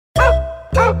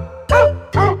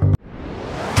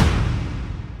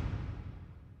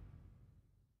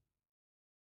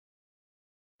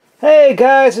Hey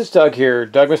guys, it's Doug here,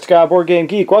 Doug Mr. God Board Game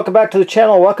Geek. Welcome back to the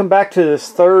channel. Welcome back to this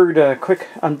third quick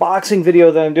unboxing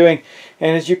video that I'm doing.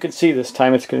 And as you can see, this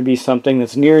time it's going to be something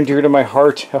that's near and dear to my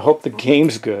heart. I hope the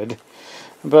game's good.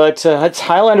 But it's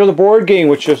Highlander the board game,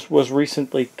 which was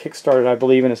recently kickstarted, I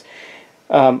believe. And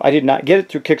I did not get it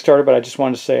through Kickstarter, but I just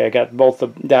wanted to say I got both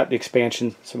the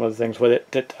expansion, some other things with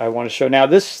it that I want to show. Now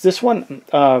this one,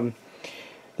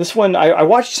 I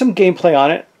watched some gameplay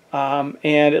on it.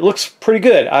 And it looks pretty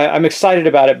good. I'm excited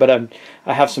about it, but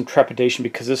I have some trepidation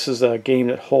because this is a game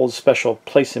that holds a special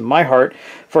place in my heart.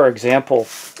 For example,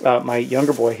 my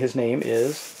younger boy, his name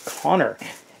is Connor.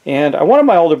 And I wanted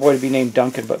my older boy to be named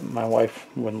Duncan, but my wife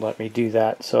wouldn't let me do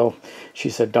that. So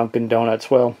she said Dunkin' Donuts.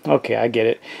 Well, okay, I get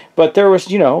it. But there was,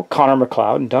 you know, Connor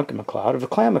McLeod and Duncan McLeod of the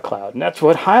Clan McLeod. And that's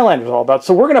what Highlander is all about.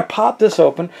 So we're going to pop this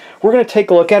open. We're going to take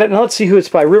a look at it. And let's see who it's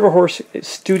by. River Horse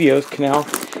Studios Canal.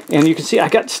 And you can see I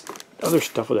got other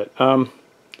stuff with it.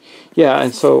 Yeah,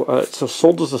 and so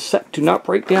sold as a set. Do not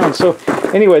break down. So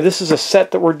anyway, this is a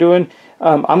set that we're doing.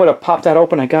 I'm going to pop that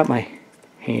open. I got my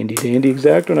handy dandy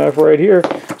X-Acto knife right here.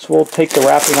 So we'll take the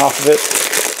wrapping off of it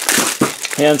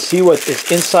and see what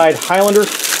is inside Highlander.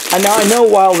 And now I know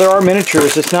while there are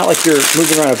miniatures, it's not like you're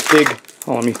moving around a big...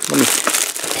 Oh, let me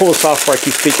pull this off before I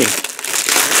keep speaking.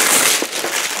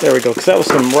 There we go, because that was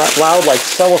some loud, like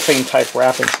cellophane type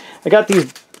wrapping. I got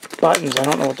these buttons. I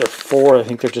don't know what they're for. I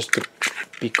think they're just to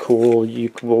be cool.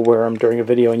 You will wear them during a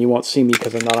video and you won't see me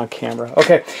because I'm not on camera.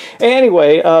 Okay,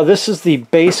 anyway, this is the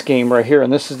base game right here,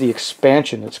 and this is the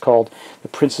expansion. It's called The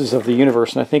Princes of the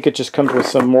Universe, and I think it just comes with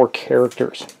some more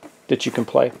characters that you can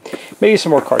play. Maybe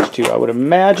some more cards too, I would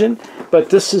imagine,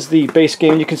 but this is the base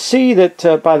game. You can see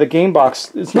that by the game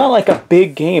box, it's not like a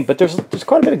big game, but there's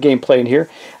quite a bit of gameplay in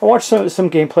here. I watched some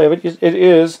gameplay of it. It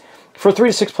is, for 3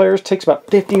 to 6 players, takes about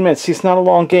 15 minutes. See, it's not a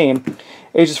long game.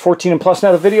 Ages 14 and plus.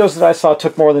 Now, the videos that I saw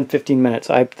took more than 15 minutes.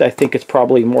 I think it's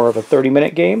probably more of a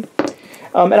 30-minute game.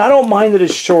 And I don't mind that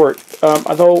it's short,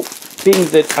 although being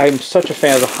that I'm such a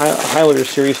fan of the Highlander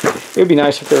series, it would be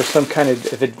nice if there was some kind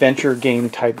of adventure game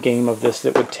type game of this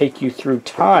that would take you through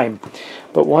time.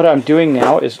 But what I'm doing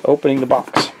now is opening the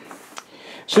box.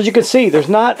 So as you can see, there's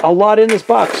not a lot in this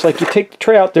box. Like, you take the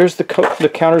tray out, there's the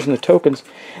counters and the tokens.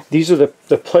 These are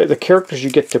the characters you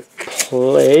get to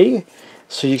play.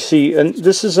 So you see, and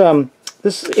this is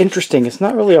interesting. It's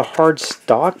not really a hard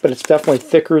stock, but it's definitely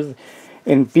thicker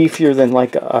and beefier than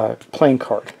like a playing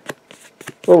card.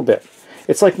 A little bit.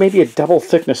 It's like maybe a double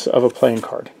thickness of a playing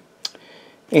card.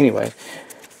 Anyway,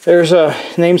 there's a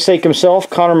namesake himself,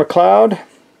 Connor McLeod.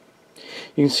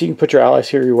 You can see you can put your allies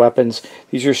here, your weapons.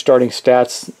 These are your starting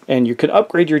stats, and you can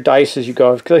upgrade your dice as you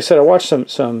go. Because like I said, I watched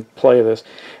some play of this. It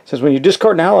says when you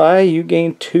discard an ally, you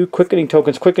gain 2 quickening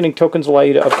tokens. Quickening tokens allow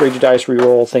you to upgrade your dice,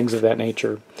 reroll, things of that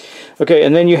nature. Okay,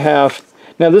 and then you have...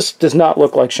 Now this does not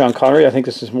look like Sean Connery. I think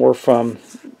this is more from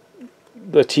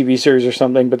the TV series or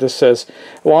something, but this says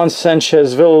Juan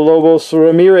Sanchez Villalobos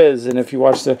Ramirez, and if you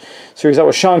watch the series, that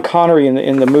was Sean Connery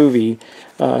in the movie.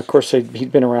 Of course,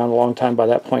 he'd been around a long time by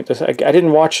that point. I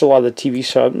didn't watch a lot of the TV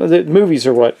shows. The movies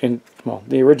are what, well,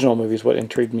 the original movies what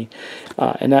intrigued me,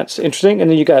 and that's interesting. And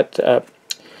then you got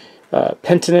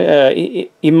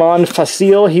Iman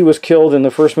Fasil. He was killed in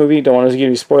the first movie. Don't want to give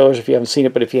you spoilers if you haven't seen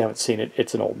it, but if you haven't seen it,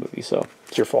 it's an old movie, so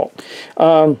it's your fault.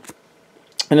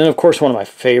 And then, of course, one of my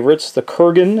favorites, the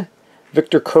Kurgan,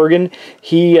 Victor Kurgan.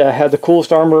 He had the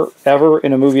coolest armor ever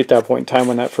in a movie at that point in time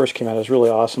when that first came out. It was really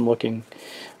awesome looking.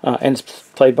 And it's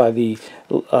played by the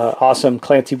awesome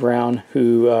Clancy Brown,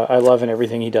 who I love in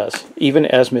everything he does, even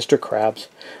as Mr. Krabs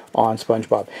on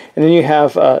SpongeBob. And then you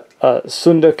have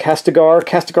Sunda Castigar.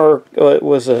 Castigar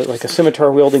was like a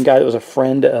scimitar-wielding guy that was a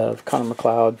friend of Connor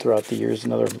McLeod throughout the years,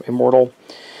 another immortal.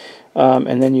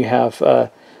 And then you have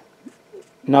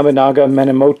Nobunaga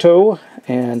Minamoto,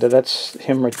 and that's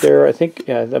him right there. I think,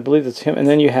 yeah, I believe that's him. And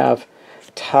then you have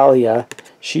Talia.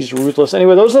 She's ruthless.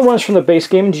 Anyway, those are the ones from the base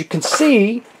game. And you can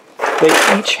see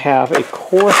they each have a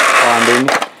corresponding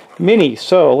mini.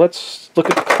 So let's look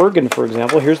at the Kurgan, for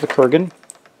example. Here's the Kurgan.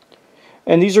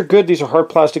 And these are good. These are hard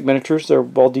plastic miniatures. They're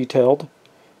well detailed.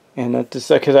 And that's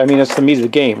because, I mean, that's the meat of the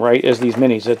game, right? Is these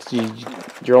minis.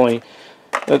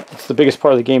 That's the biggest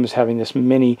part of the game is having this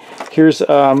mini. Here's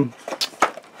Juan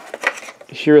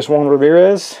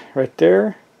Ramirez right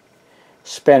there.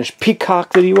 Spanish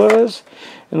peacock that he was.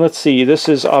 And let's see, this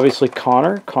is obviously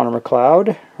Connor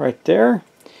McLeod right there.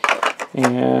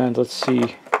 And let's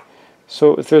see,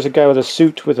 so if there's a guy with a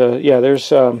suit with a, yeah,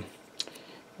 there's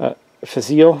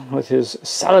Fazil with his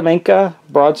Salamanca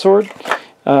broadsword.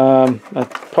 I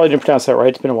probably didn't pronounce that right,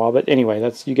 it's been a while, but anyway,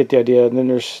 that's, you get the idea. And then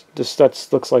there's this, that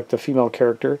looks like the female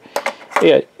character.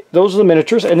 Yeah, those are the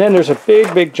miniatures, and then there's a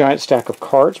big giant stack of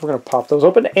cards. We're going to pop those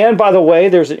open. And by the way,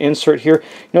 there's an insert here.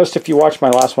 Notice if you watch my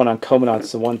last one on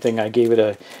Comanauts, the one thing I gave it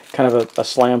a kind of a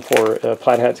slam for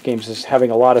Plaid Hats Games is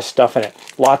having a lot of stuff in it.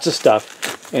 Lots of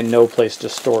stuff and no place to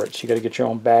store it. So you got to get your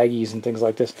own baggies and things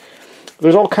like this.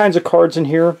 There's all kinds of cards in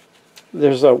here.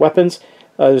 There's weapons.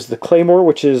 There's the Claymore,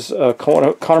 which is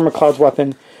Connor McLeod's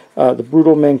weapon. The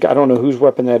Brutal Mink, I don't know whose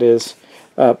weapon that is.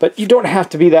 But you don't have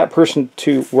to be that person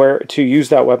to use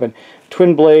that weapon.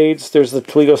 Twin Blades, there's the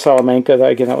Toledo Salamanca,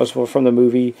 that was from the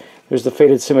movie. There's the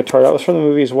Fated Scimitar, that was from the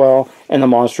movie as well. And the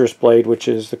Monstrous Blade, which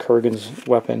is the Kurgan's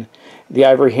weapon. The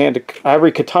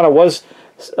Ivory Katana was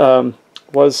Juan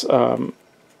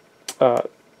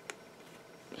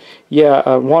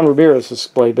Ramirez's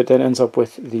blade, but then ends up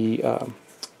with the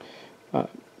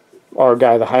our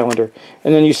guy, the Highlander.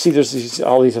 And then you see there's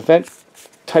all these event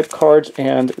type cards,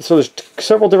 and so there's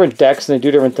several different decks, and they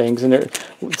do different things, and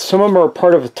some of them are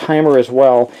part of a timer as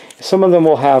well. Some of them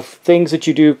will have things that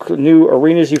you do, new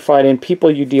arenas you fight in, people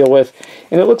you deal with,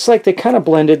 and it looks like they kind of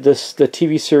blended the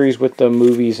TV series with the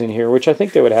movies in here, which I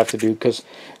think they would have to do because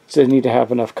they need to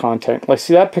have enough content. Like,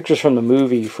 see, that picture's from the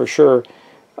movie for sure,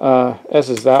 as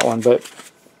is that one, but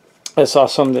I saw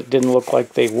some that didn't look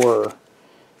like they were.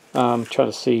 Trying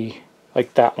to see,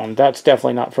 like that one. That's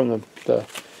definitely not from the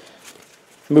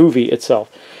movie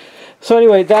itself. So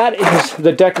anyway, that is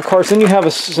the deck of cards. Then you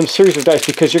have some series of dice,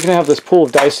 because you're going to have this pool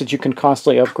of dice that you can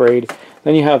constantly upgrade.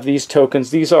 Then you have these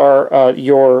tokens. These are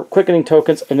your quickening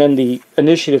tokens, and then the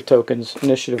initiative tokens,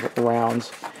 initiative rounds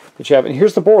that you have. And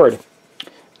here's the board.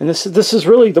 And this is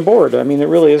really the board. I mean, it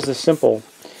really is this simple.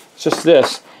 It's just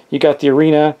this. You got the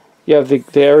arena. You have the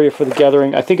area for the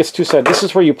gathering. I think it's two-sided. This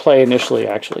is where you play initially,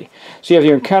 actually. So you have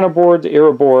your encounter board, the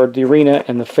era board, the arena,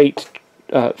 and the fate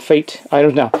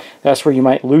items. Now, that's where you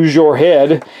might lose your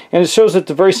head. And it shows at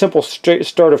the very simple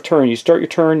start of turn. You start your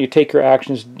turn, you take your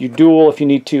actions, you duel if you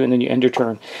need to, and then you end your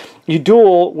turn. You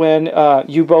duel when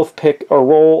you both pick or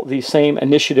roll the same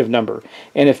initiative number.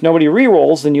 And if nobody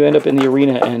re-rolls, then you end up in the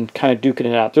arena and kind of duking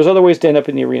it out. There's other ways to end up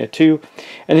in the arena too.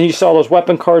 And then you saw those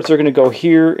weapon cards. They're going to go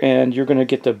here, and you're going to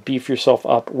get to beef yourself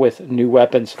up with new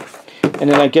weapons. And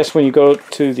then I guess when you go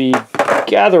to the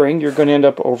gathering, you're going to end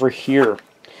up over here.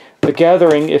 The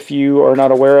gathering, if you are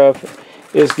not aware of,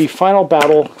 is the final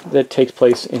battle that takes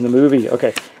place in the movie.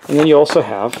 Okay, and then you also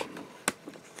have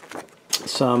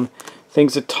some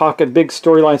things that talk a big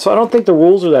storyline. So I don't think the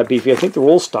rules are that beefy. I think the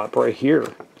rules stop right here.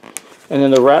 And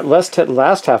then the last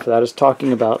half of that is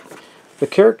talking about the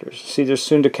characters. See, there's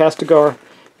Sunda Castigar,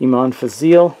 Iman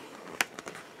Fazil,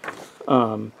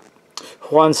 Juan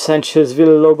Sanchez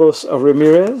Villalobos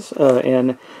Ramirez,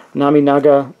 and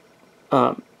Naminaga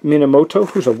Minamoto,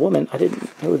 who's a woman. I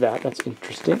didn't know that. That's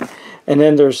interesting. And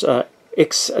then there's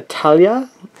Ix Italia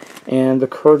and the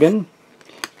Kurgan.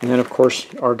 And then, of course,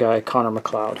 our guy, Connor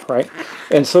McLeod, right?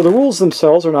 And so the rules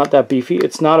themselves are not that beefy.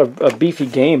 It's not a beefy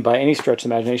game by any stretch of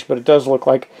the imagination, but it does look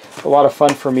like a lot of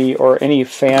fun for me or any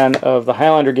fan of the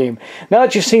Highlander game. Now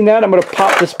that you've seen that, I'm going to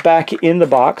pop this back in the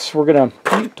box. We're going to,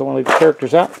 don't want to leave the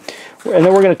characters out. And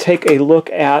then we're going to take a look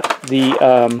at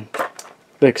the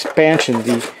expansion,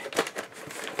 the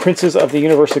Princes of the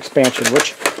Universe expansion,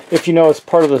 which, if you know, it's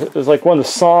part of the, it's like one of the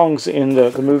songs in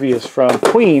the movie is from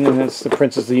Queen, and it's the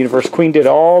Princes of the Universe. Queen did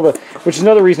all the, which is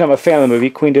another reason I'm a fan of the movie.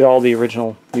 Queen did all the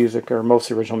original music, or most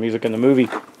of the original music in the movie.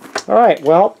 All right,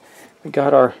 well, we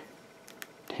got our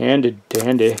handy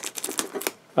dandy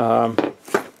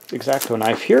X-Acto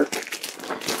knife here.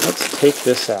 Let's take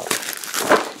this out.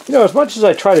 You know, as much as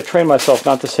I try to train myself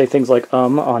not to say things like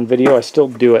on video, I still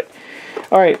do it.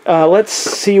 Alright, let's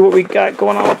see what we got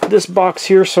going on with this box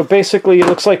here. So basically, it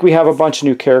looks like we have a bunch of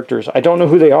new characters. I don't know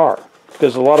who they are,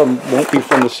 because a lot of them won't be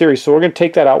from the series. So we're going to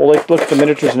take that out. We'll look at the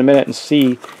miniatures in a minute and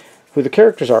see who the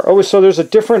characters are. Oh, so there's a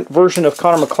different version of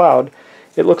Connor McLeod.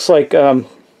 It looks like, oh,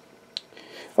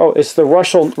 it's the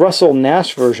Russell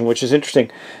Nash version, which is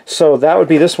interesting. So that would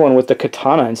be this one with the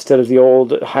katana instead of the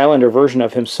old Highlander version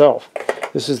of himself.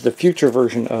 This is the future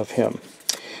version of him.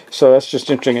 So that's just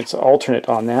interesting. It's alternate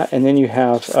on that. And then you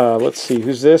have, let's see,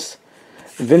 who's this?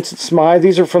 Vincent Smythe.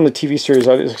 These are from the TV series.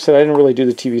 As I said, I didn't really do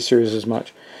the TV series as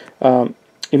much.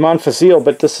 Iman Fazil,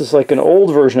 but this is like an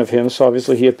old version of him, so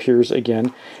obviously he appears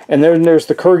again. And then there's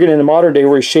the Kurgan in the modern day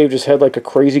where he shaved his head like a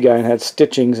crazy guy and had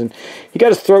stitchings. And he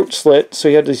got his throat slit, so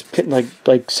he had these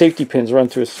like safety pins run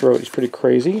through his throat. He's pretty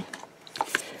crazy.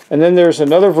 And then there's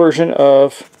another version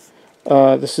of,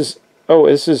 this is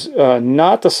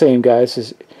not the same guy. This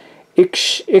is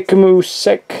Ikamu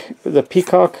Sek, the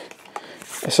peacock.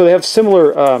 So they have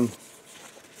similar,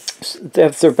 they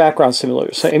have their backgrounds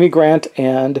similar. So Amy Grant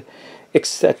and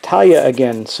Italia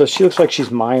again. So she looks like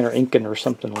she's Mayan or Incan or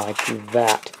something like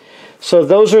that. So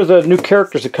those are the new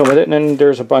characters that come with it, and then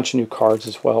there's a bunch of new cards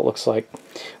as well, it looks like.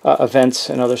 Events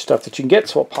and other stuff that you can get,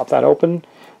 so I'll pop that open.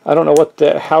 I don't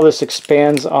know how this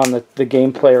expands on the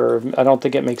gameplay, or I don't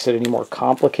think it makes it any more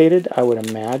complicated, I would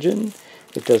imagine.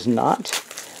 It does not.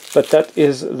 But that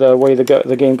is the way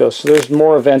the game goes. So there's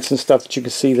more events and stuff that you can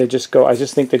see. They just go, I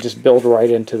just think they just build right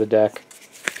into the deck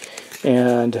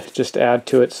and just add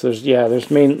to it. So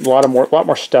there's a lot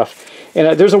more stuff.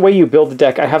 And there's a way you build the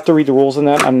deck. I have to read the rules on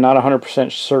that. I'm not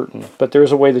 100% certain, but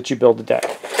there's a way that you build the deck.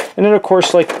 And then of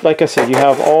course, like I said, you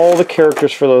have all the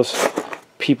characters for those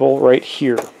people right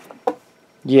here.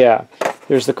 Yeah,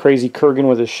 there's the crazy Kurgan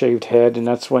with his shaved head, and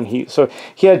that's when he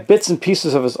had bits and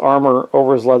pieces of his armor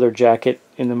over his leather jacket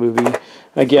in the movie.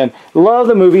 Again, love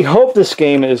the movie. Hope this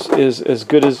game is as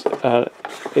good as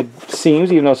it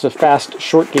seems, even though it's a fast,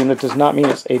 short game. That does not mean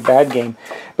it's a bad game.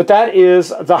 But that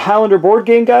is the Highlander board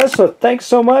game, guys. So thanks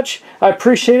so much. I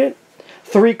appreciate it.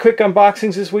 3 quick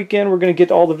unboxings this weekend. We're going to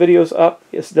get all the videos up.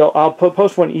 I'll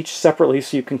post one each separately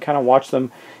so you can kind of watch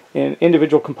them in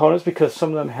individual components, because some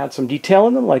of them had some detail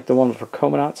in them, like the one for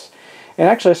Comanauts. And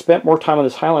actually, I spent more time on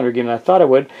this Highlander game than I thought I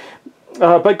would.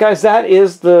 But guys, that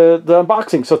is the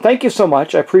unboxing. So thank you so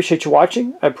much. I appreciate you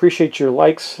watching. I appreciate your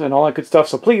likes and all that good stuff.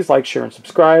 So please like, share, and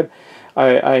subscribe.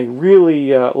 I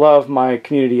really love my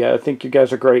community. I think you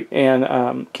guys are great,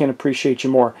 and can appreciate you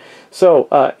more. So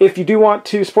if you do want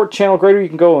to support the channel greater, you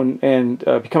can go and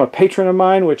become a patron of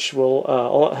mine, which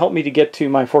will help me to get to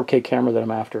my 4K camera that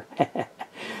I'm after.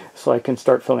 So I can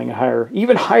start filming a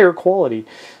even higher quality.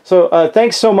 So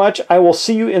thanks so much. I will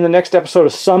see you in the next episode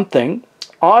of something.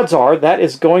 Odds are that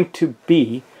is going to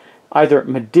be either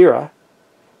Madeira,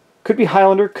 could be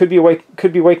Highlander, could be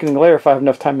Awakening Lair if I have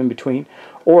enough time in between,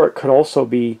 or it could also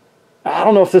be, I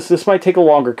don't know if this might take a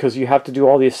longer because you have to do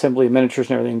all the assembly of miniatures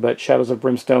and everything, but Shadows of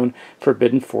Brimstone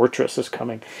Forbidden Fortress is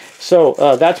coming. So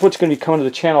that's what's going to be coming to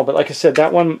the channel. But like I said,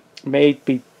 that one may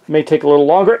take a little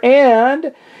longer,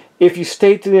 and if you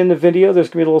stay to the end of the video, there's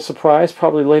going to be a little surprise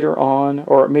probably later on,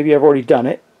 or maybe I've already done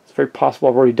it. It's very possible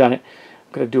I've already done it.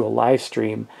 I'm going to do a live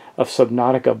stream of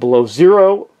Subnautica Below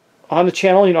Zero on the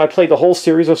channel. You know, I played the whole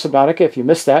series of Subnautica. If you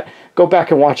missed that, go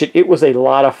back and watch it. It was a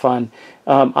lot of fun.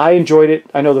 I enjoyed it.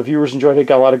 I know the viewers enjoyed it.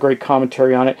 Got a lot of great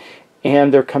commentary on it.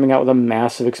 And they're coming out with a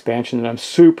massive expansion that I'm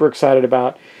super excited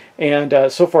about.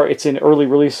 And so far, it's in early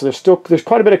release. So there's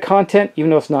quite a bit of content, even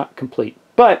though it's not complete.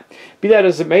 But be that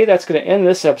as it may, that's going to end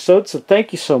this episode. So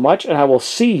thank you so much, and I will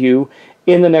see you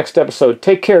in the next episode.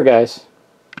 Take care, guys.